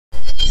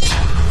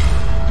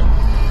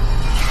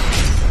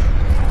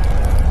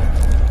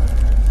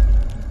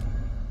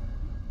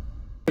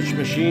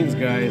Machines,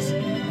 guys.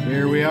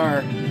 Here we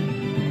are.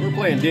 We're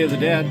playing Day of the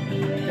Dead.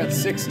 Got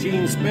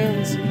 16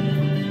 spins.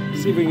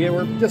 See if we can get,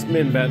 we're just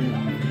min betting.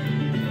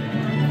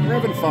 We're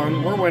having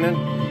fun. We're winning.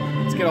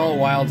 Let's get all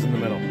wilds in the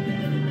middle.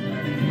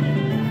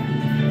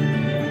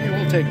 Okay,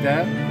 we'll take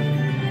that.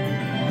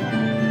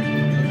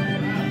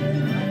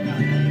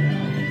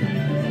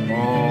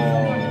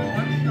 Oh.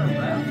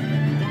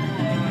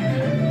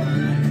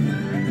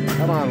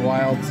 Come on,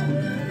 wilds.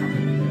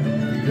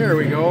 There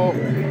we go.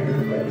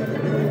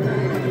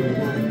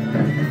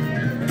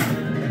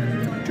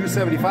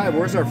 275.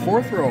 Where's our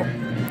fourth row?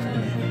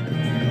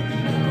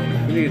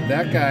 We need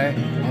that guy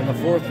on the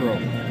fourth row.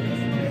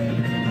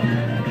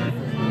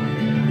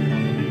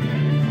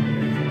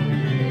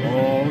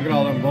 Oh, look at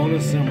all them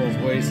bonus symbols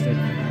wasted.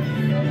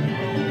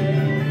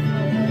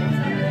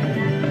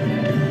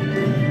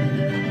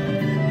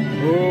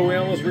 Oh, we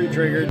almost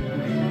re-triggered.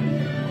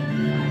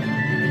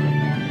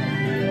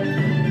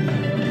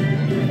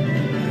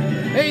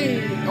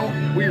 Hey! Oh,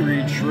 we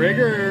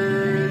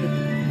re-triggered.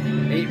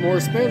 8 more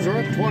spins. We're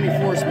up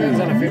 24 spins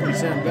on a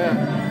 50-cent bet.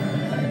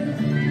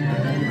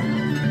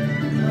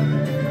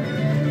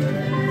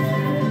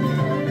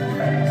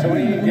 So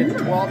we need to get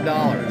 $12.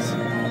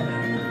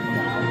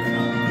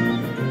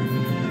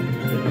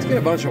 Let's get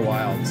a bunch of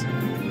wilds.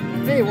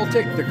 Hey, we'll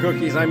take the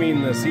cookies, I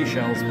mean the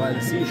seashells by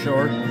the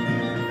seashore.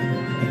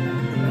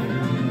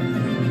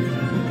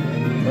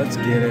 Let's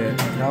get it.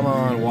 Come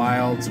on,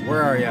 wilds.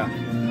 Where are ya?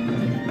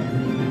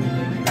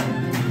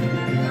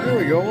 There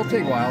we go. We'll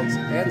take wilds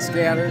and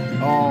scattered.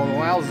 Oh, the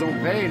wilds don't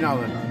pay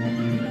nothing.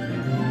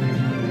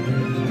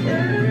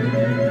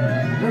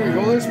 There we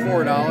go. There's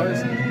 $4.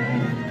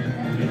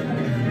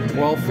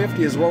 $12.50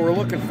 is what we're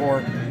looking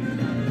for.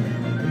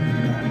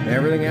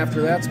 Everything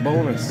after that's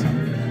bonus.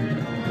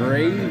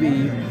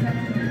 Gravy.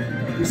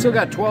 We still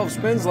got 12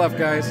 spins left,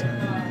 guys.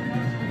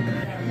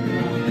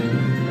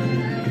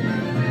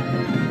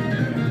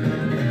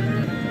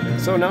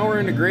 So now we're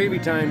into gravy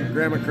time,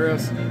 Grandma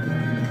Chris.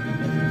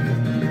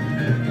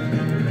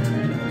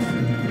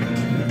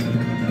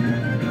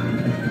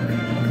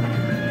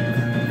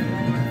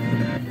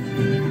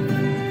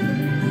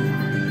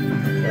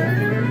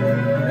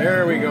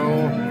 There we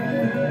go.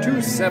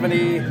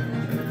 270.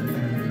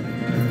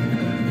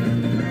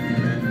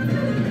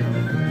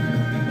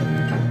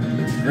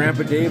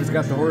 Grandpa Dave's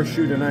got the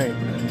horseshoe tonight.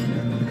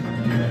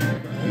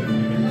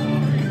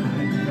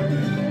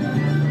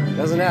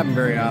 Doesn't happen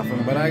very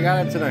often, but I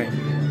got it tonight.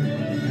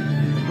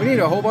 We need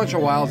a whole bunch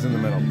of wilds in the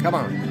middle. Come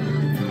on.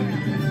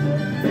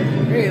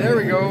 Hey, there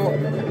we go.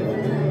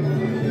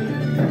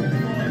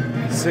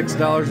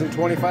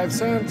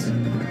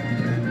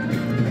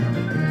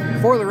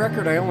 $6.25. For the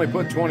record, I only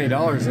put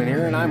 $20 in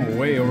here, and I'm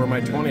way over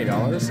my $20.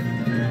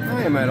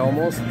 I am at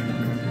almost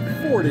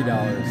 $40.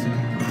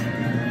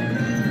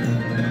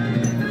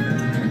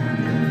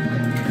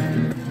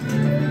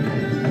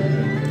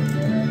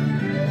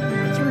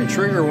 Let's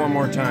re-trigger one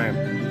more time.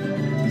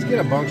 Let's get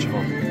a bunch of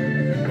them.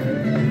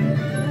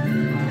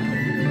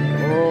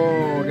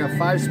 Oh, we got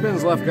 5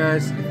 spins left,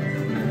 guys.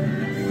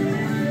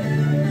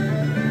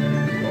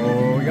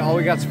 Oh, all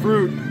we got's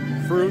fruit.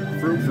 Fruit.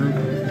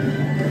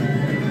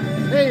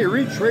 Hey,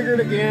 re-triggered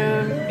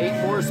again.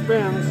 8 more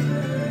spins.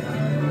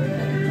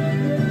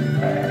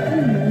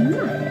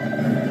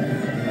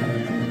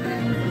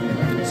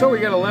 So we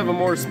got 11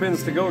 more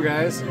spins to go,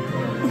 guys.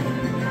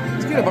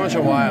 Let's get a bunch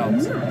of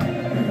wilds.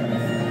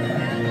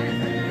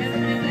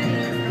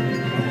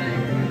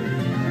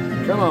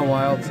 Come on,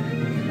 wilds.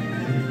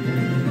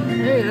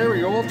 Hey, there we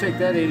go. We'll take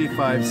that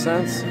 85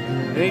 cents.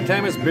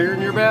 Anytime it's bigger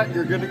than your bet,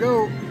 you're good to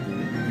go.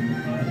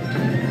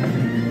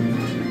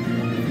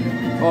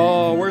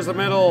 Oh, where's the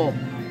middle?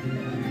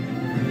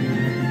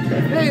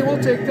 Hey, we'll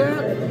take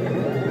that.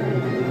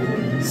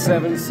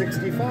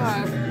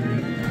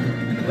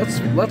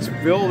 $7.65. Let's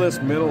fill this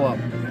middle up.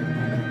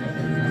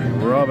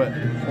 Rub it.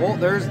 Oh,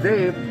 there's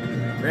Dave.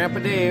 Grandpa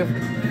Dave.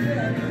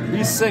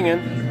 He's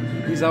singing.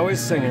 He's always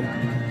singing.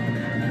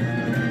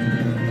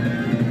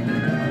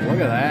 Look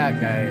at that,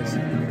 guys.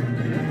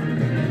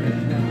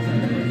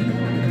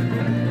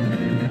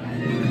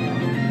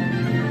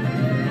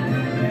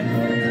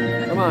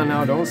 Come on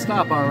now, don't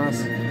stop on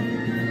us.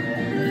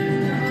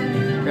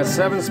 Got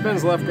 7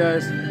 spins left,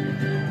 guys.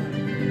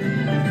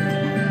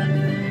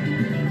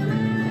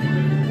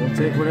 We'll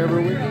take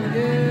whatever we can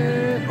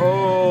get.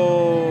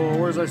 Oh,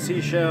 where's our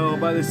seashell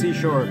by the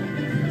seashore?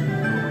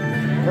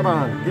 Come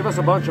on, give us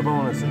a bunch of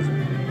bonuses.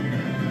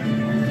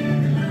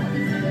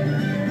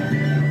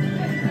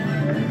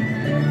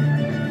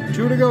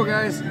 Two to go,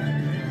 guys.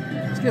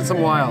 Let's get some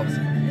wilds.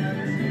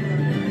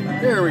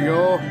 There we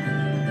go.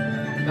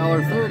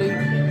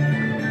 $1.30.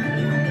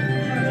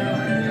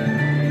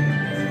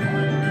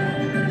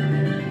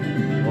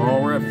 Oh,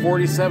 we're at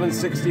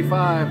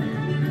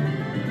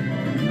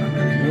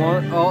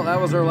 $47.65. Oh, that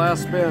was our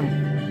last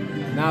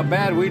spin. Not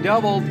bad, we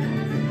doubled.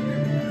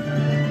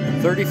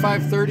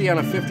 $35.30 on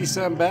a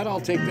 50-cent bet.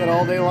 I'll take that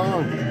all day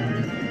long.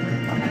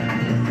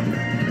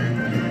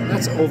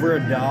 That's over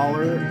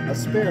 $1 a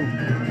spin.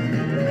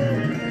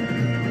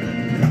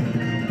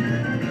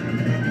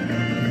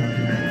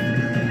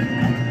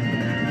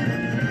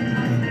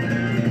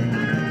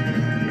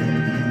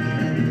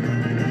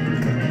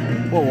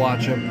 We'll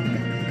watch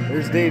them.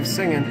 There's Dave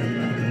singing.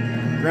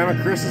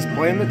 Grandma Chris is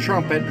playing the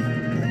trumpet.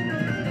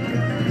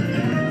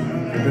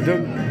 Dun,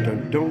 dun,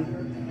 dun,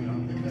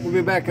 dun. We'll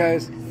be back,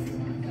 guys.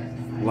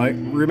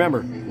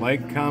 Remember,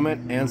 like,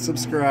 comment, and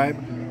subscribe.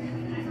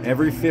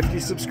 Every 50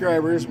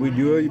 subscribers, we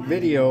do a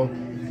video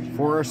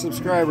for our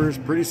subscribers.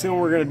 Pretty soon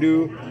we're going to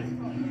do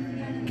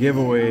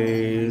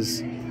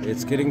giveaways.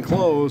 It's getting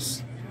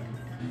close.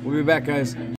 We'll be back, guys.